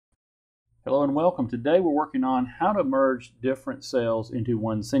Hello and welcome. Today we're working on how to merge different cells into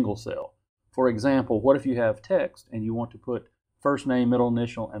one single cell. For example, what if you have text and you want to put first name, middle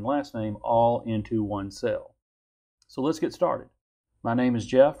initial, and last name all into one cell? So let's get started. My name is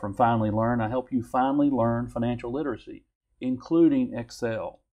Jeff from Finally Learn. I help you finally learn financial literacy, including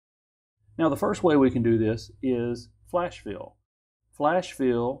Excel. Now the first way we can do this is flash fill. Flash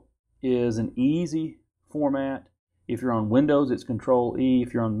fill is an easy format. If you're on Windows, it's Control E.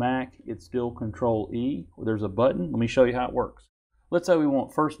 If you're on Mac, it's still Control E. There's a button. Let me show you how it works. Let's say we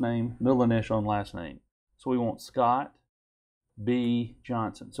want first name, middle initial, and last name. So we want Scott B.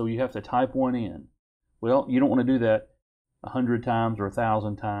 Johnson. So you have to type one in. Well, you don't want to do that 100 times or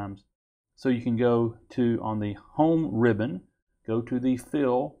 1,000 times. So you can go to, on the home ribbon, go to the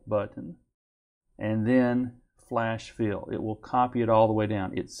fill button, and then flash fill. It will copy it all the way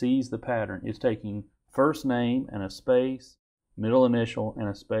down. It sees the pattern. It's taking first name and a space, middle initial and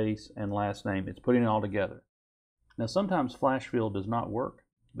a space, and last name. It's putting it all together. Now sometimes flash fill does not work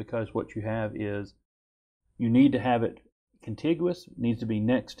because what you have is you need to have it contiguous, it needs to be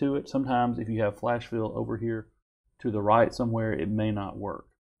next to it. Sometimes if you have flash fill over here to the right somewhere, it may not work.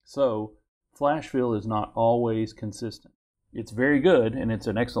 So flash fill is not always consistent. It's very good and it's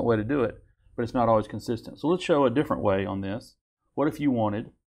an excellent way to do it, but it's not always consistent. So let's show a different way on this. What if you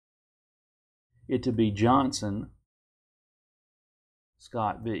wanted it to be Johnson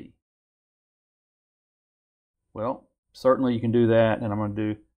Scott B? Well, certainly you can do that, and I'm going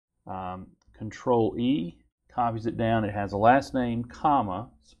to do Control E, copies it down. It has a last name,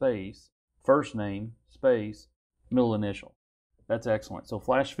 comma, space, first name, space, middle initial. That's excellent. So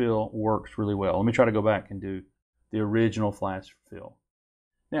flash fill works really well. Let me try to go back and do the original flash fill.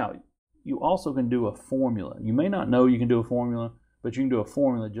 Now, you also can do a formula. You may not know you can do a formula, but you can do a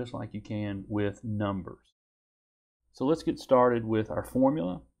formula just like you can with numbers. So let's get started with our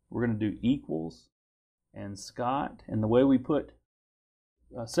formula. We're going to do equals and Scott, and the way we put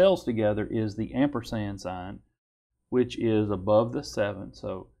cells together is the ampersand sign, which is above the 7.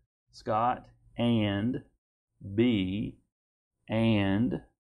 So Scott and B and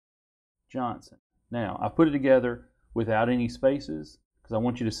Johnson. Now I put it together without any spaces because I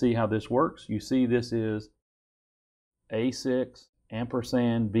want you to see how this works. You see this is A6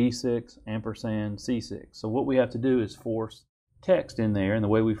 ampersand B6 ampersand C6. So what we have to do is force text in there, and the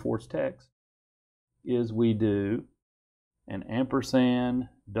way we force text is we do an ampersand,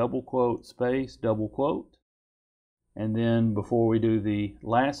 double quote, space, double quote, and then before we do the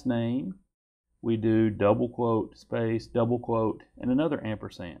last name, we do double quote, space, double quote, and another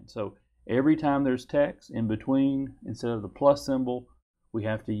ampersand. So every time there's text in between, instead of the plus symbol, we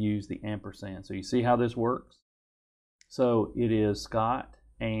have to use the ampersand. So you see how this works? So it is Scott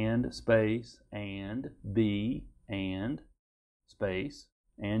and space and B and space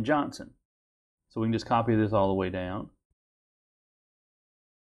and Johnson. So we can just copy this all the way down.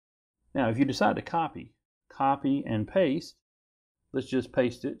 Now if you decide to copy and paste, let's just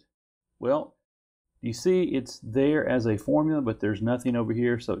paste it. Well, you see it's there as a formula, but there's nothing over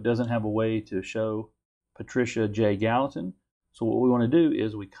here, so it doesn't have a way to show Patricia J. Gallatin. So what we want to do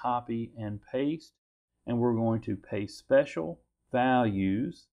is we copy and paste, and we're going to paste special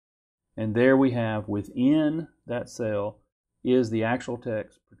values, and there we have within that cell is the actual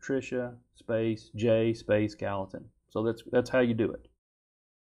text Patricia space J space Gallatin. So that's how you do it.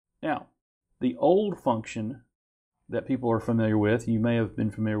 Now the old function that people are familiar with, you may have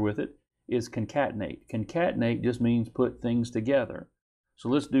been familiar with it, is concatenate. Concatenate just means put things together. So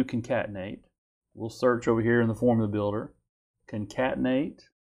let's do concatenate. We'll search over here in the formula builder, concatenate.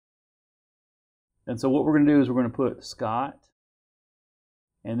 And so what we're going to do is we're going to put Scott,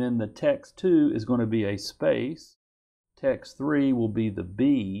 and then the text 2 is going to be a space, text 3 will be the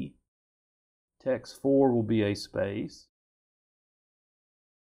B, text 4 will be a space,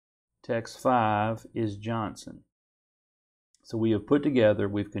 text 5 is Johnson. So we have put together,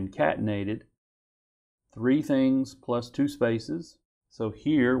 we've concatenated 3 things plus 2 spaces. So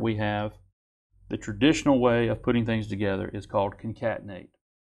here we have the traditional way of putting things together is called concatenate.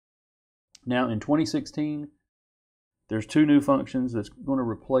 Now in 2016, there's 2 new functions that's going to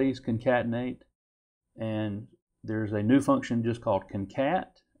replace concatenate, and there's a new function just called concat,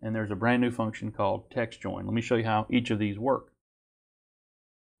 and there's a brand new function called TEXTJOIN. Let me show you how each of these work.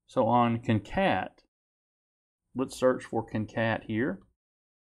 So on concat, let's search for concat here.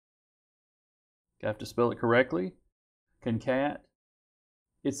 I have to spell it correctly. Concat.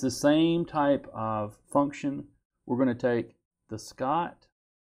 It's the same type of function. We're going to take the Scott,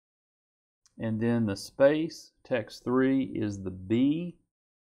 and then the space, text 3 is the B,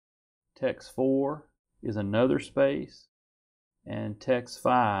 text 4 is another space, and text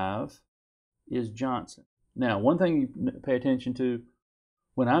 5 is Johnson. Now, one thing you pay attention to,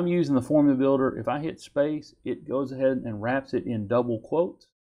 when I'm using the formula builder, if I hit space, it goes ahead and wraps it in double quotes.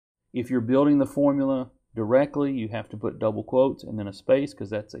 If you're building the formula directly, you have to put double quotes and then a space because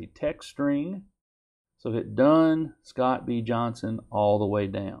that's a text string. So hit done, Scott B. Johnson, all the way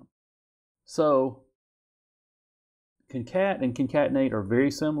down. So concat and concatenate are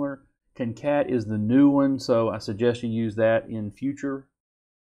very similar. Concat is the new one, so I suggest you use that in future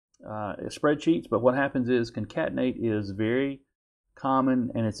spreadsheets. But what happens is concatenate is very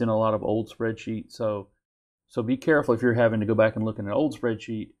common and it's in a lot of old spreadsheets. So be careful if you're having to go back and look in an old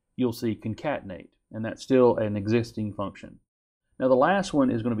spreadsheet, you'll see concatenate, and that's still an existing function. Now the last one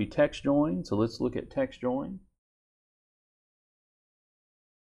is going to be TEXTJOIN, so let's look at TEXTJOIN.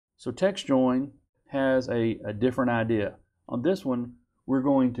 So TEXTJOIN has a different idea. On this one, we're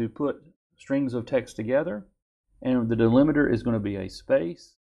going to put strings of text together, and the delimiter is going to be a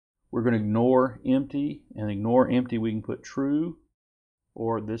space. We're going to ignore empty, and ignore empty we can put true,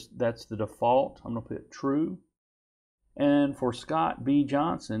 or that's the default. I'm going to put true. And for Scott B.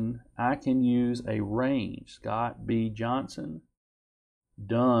 Johnson, I can use a range. Scott B. Johnson,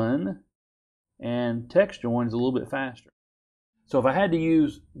 done, and TEXTJOIN is a little bit faster. So if I had to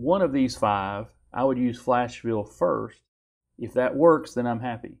use one of these 5, I would use flash fill first. If that works, then I'm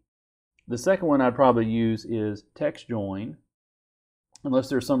happy. The second one I'd probably use is TEXTJOIN. Unless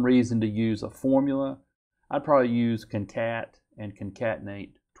there's some reason to use a formula, I'd probably use concat and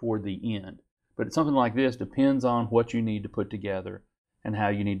concatenate toward the end. But something like this depends on what you need to put together and how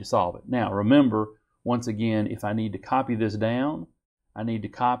you need to solve it. Now remember, once again, if I need to copy this down, I need to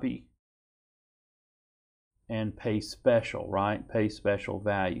copy and paste special, right? Paste special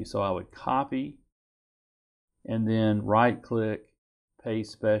value. So I would copy and then right click,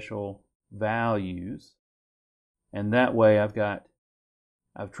 paste special values. And that way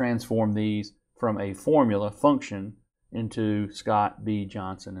I've transformed these from a formula function into Scott B.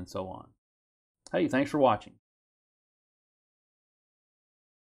 Johnson and so on. Hey, thanks for watching.